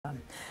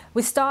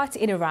We start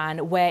in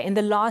Iran, where in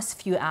the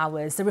last few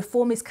hours, the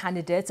Reformist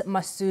candidate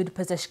Masoud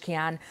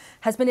Pezeshkian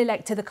has been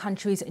elected the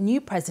country's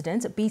new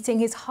president, beating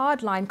his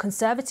hardline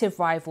conservative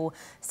rival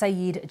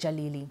Saeed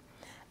Jalili.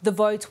 The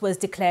vote was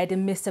declared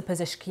in Mr.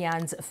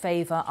 Pezeshkian's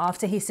favour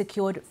after he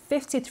secured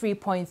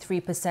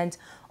 53.3%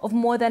 of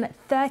more than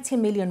 30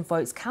 million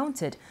votes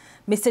counted.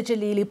 Mr.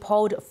 Jalili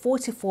polled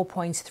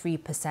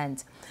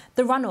 44.3%.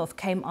 The runoff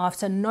came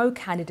after no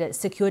candidate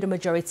secured a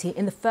majority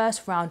in the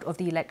first round of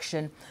the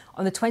election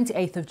on the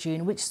 28th of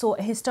June, which saw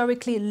a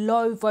historically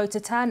low voter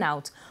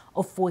turnout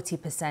of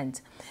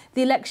 40%.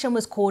 The election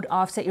was called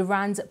after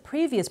Iran's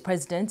previous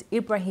president,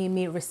 Ibrahim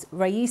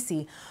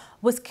Raisi,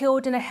 was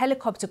killed in a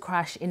helicopter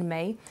crash in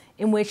May,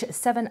 in which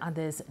 7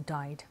 others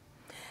died.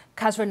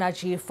 Kazra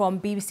Naji from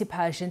BBC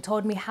Persian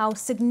told me how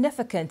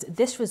significant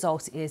this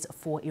result is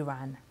for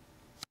Iran.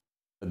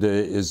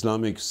 The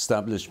Islamic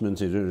establishment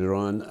in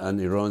Iran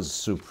and Iran's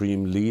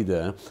supreme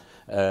leader,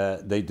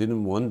 they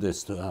didn't want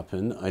this to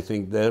happen. I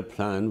think their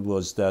plan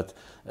was that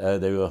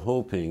they were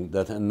hoping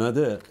that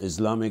another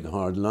Islamic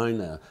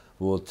hardliner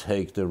will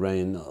take the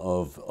reign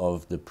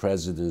of the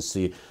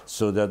presidency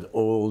so that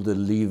all the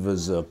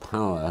levers of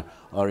power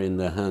are in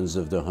the hands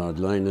of the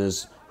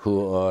hardliners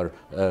who are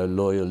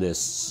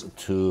loyalists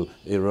to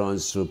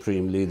Iran's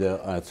supreme leader,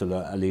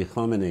 Ayatollah Ali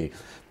Khamenei.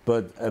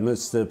 But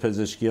Mr.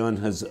 Pezeshkian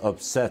has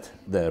upset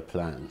their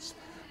plans.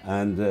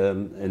 And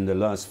in the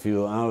last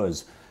few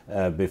hours,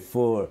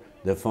 before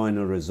the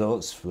final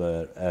results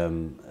were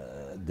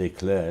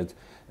declared,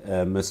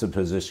 Mr.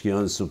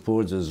 Pezeshkian's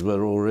supporters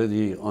were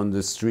already on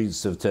the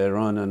streets of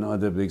Tehran and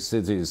other big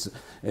cities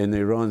in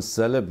Iran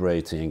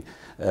celebrating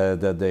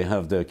that they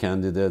have their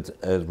candidate,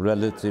 a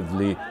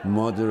relatively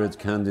moderate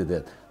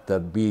candidate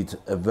that beat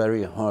a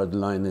very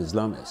hardline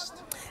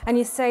Islamist. And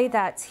you say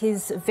that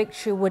his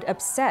victory would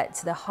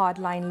upset the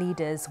hardline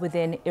leaders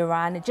within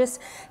Iran. Just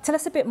tell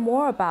us a bit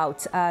more about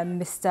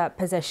Mr.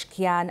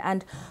 Pezeshkian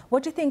and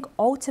what do you think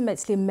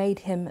ultimately made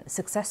him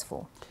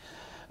successful?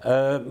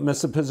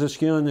 Mr.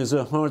 Pezeshkian is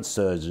a heart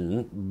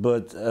surgeon,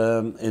 but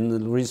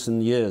in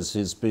recent years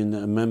he's been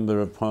a member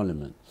of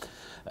parliament.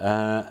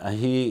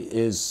 He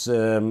is,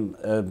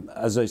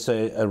 as I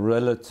say, a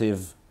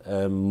relative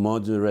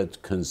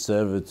moderate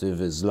conservative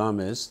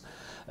Islamist.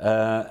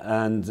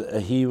 And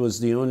he was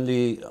the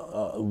only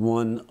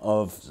one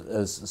of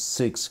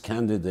 6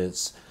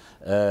 candidates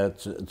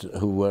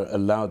who were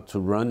allowed to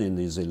run in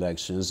these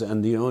elections,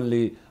 and the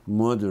only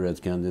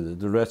moderate candidate.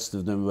 The rest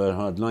of them were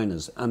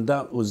hardliners. And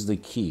that was the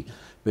key,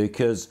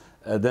 because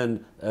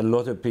then a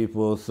lot of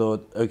people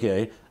thought,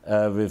 okay,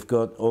 we've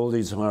got all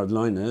these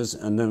hardliners,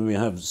 and then we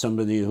have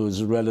somebody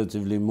who's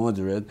relatively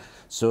moderate.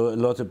 So a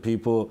lot of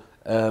people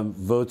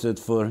voted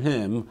for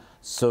him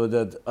so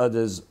that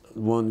others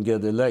won't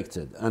get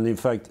elected. And in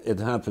fact, it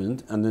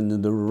happened. And then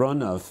in the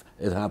runoff,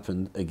 it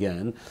happened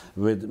again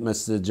with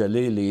Mr.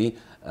 Jalili,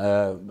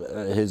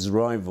 his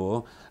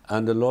rival.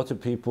 And a lot of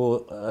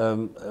people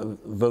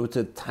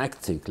voted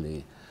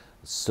tactically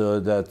so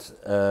that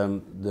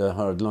the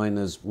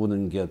hardliners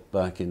wouldn't get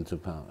back into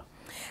power.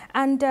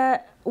 And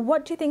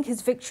what do you think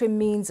his victory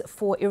means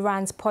for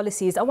Iran's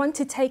policies? I want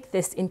to take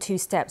this in 2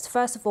 steps.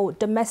 First of all,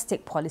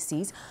 domestic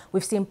policies.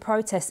 We've seen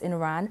protests in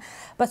Iran,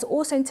 but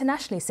also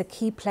internationally, it's a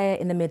key player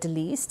in the Middle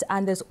East,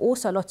 and there's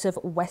also a lot of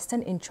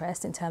Western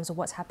interest in terms of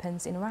what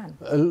happens in Iran.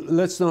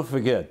 Let's not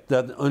forget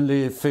that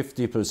only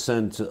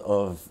 50%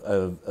 of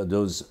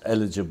those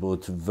eligible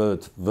to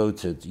vote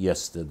voted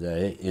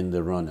yesterday in the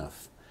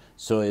runoff.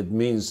 So it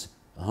means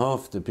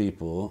half the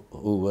people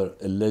who were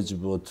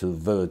eligible to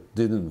vote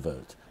didn't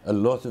vote. A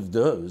lot of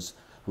those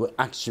were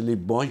actually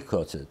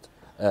boycotted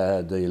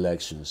the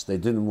elections. They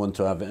didn't want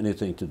to have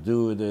anything to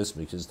do with this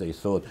because they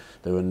thought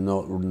there were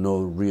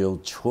no real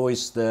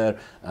choice there,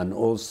 and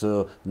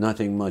also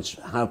nothing much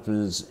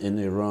happens in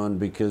Iran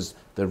because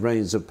the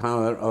reins of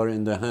power are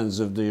in the hands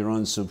of the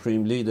Iran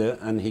supreme leader,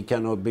 and he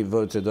cannot be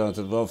voted out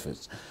of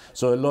office.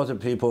 So a lot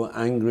of people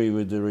angry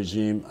with the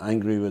regime,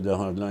 angry with the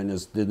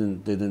hardliners,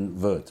 didn't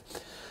vote.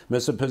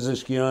 Mr.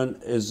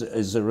 Pezeshkian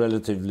is a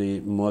relatively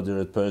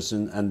moderate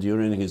person, and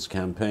during his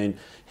campaign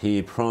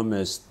he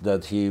promised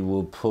that he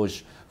will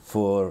push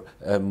for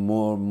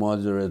more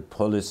moderate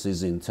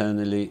policies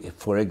internally.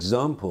 For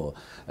example,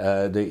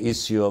 the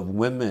issue of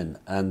women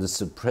and the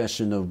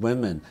suppression of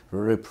women,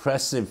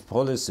 repressive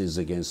policies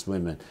against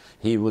women.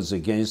 He was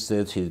against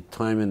it.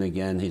 Time and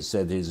again he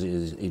said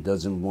he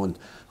doesn't want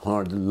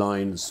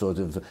hard-line sort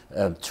of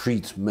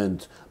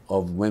treatment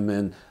of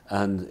women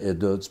and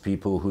those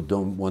people who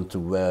don't want to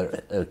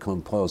wear a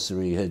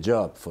compulsory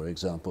hijab, for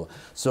example.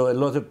 So a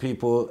lot of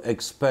people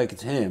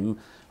expect him,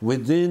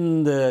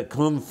 within the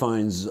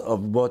confines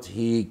of what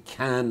he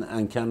can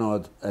and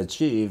cannot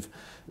achieve,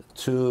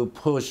 to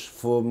push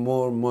for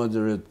more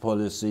moderate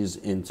policies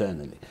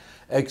internally.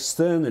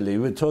 Externally,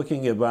 we're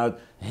talking about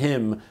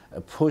him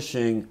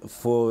pushing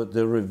for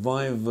the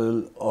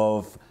revival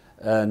of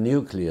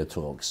nuclear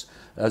talks.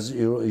 As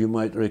you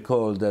might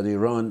recall, that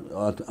Iran,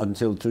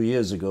 until 2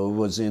 years ago,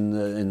 was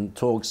in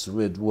talks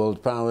with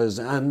world powers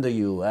and the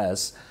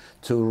US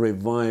to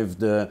revive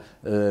the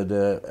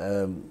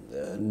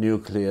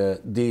nuclear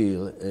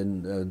deal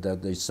that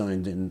they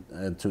signed in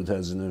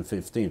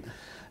 2015.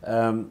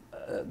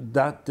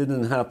 That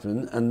didn't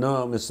happen, and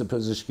now Mr.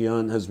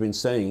 Pezeshkian has been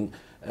saying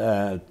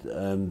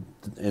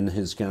in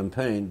his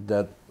campaign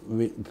that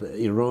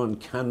Iran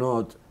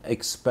cannot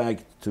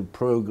expect to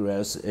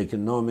progress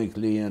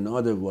economically and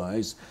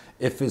otherwise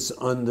if it's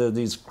under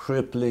these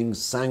crippling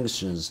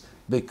sanctions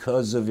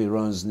because of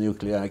Iran's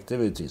nuclear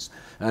activities.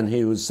 And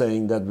he was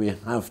saying that we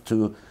have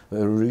to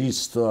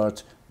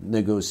restart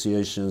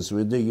negotiations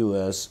with the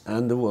US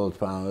and the world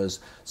powers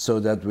so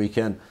that we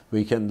can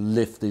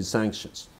lift these sanctions.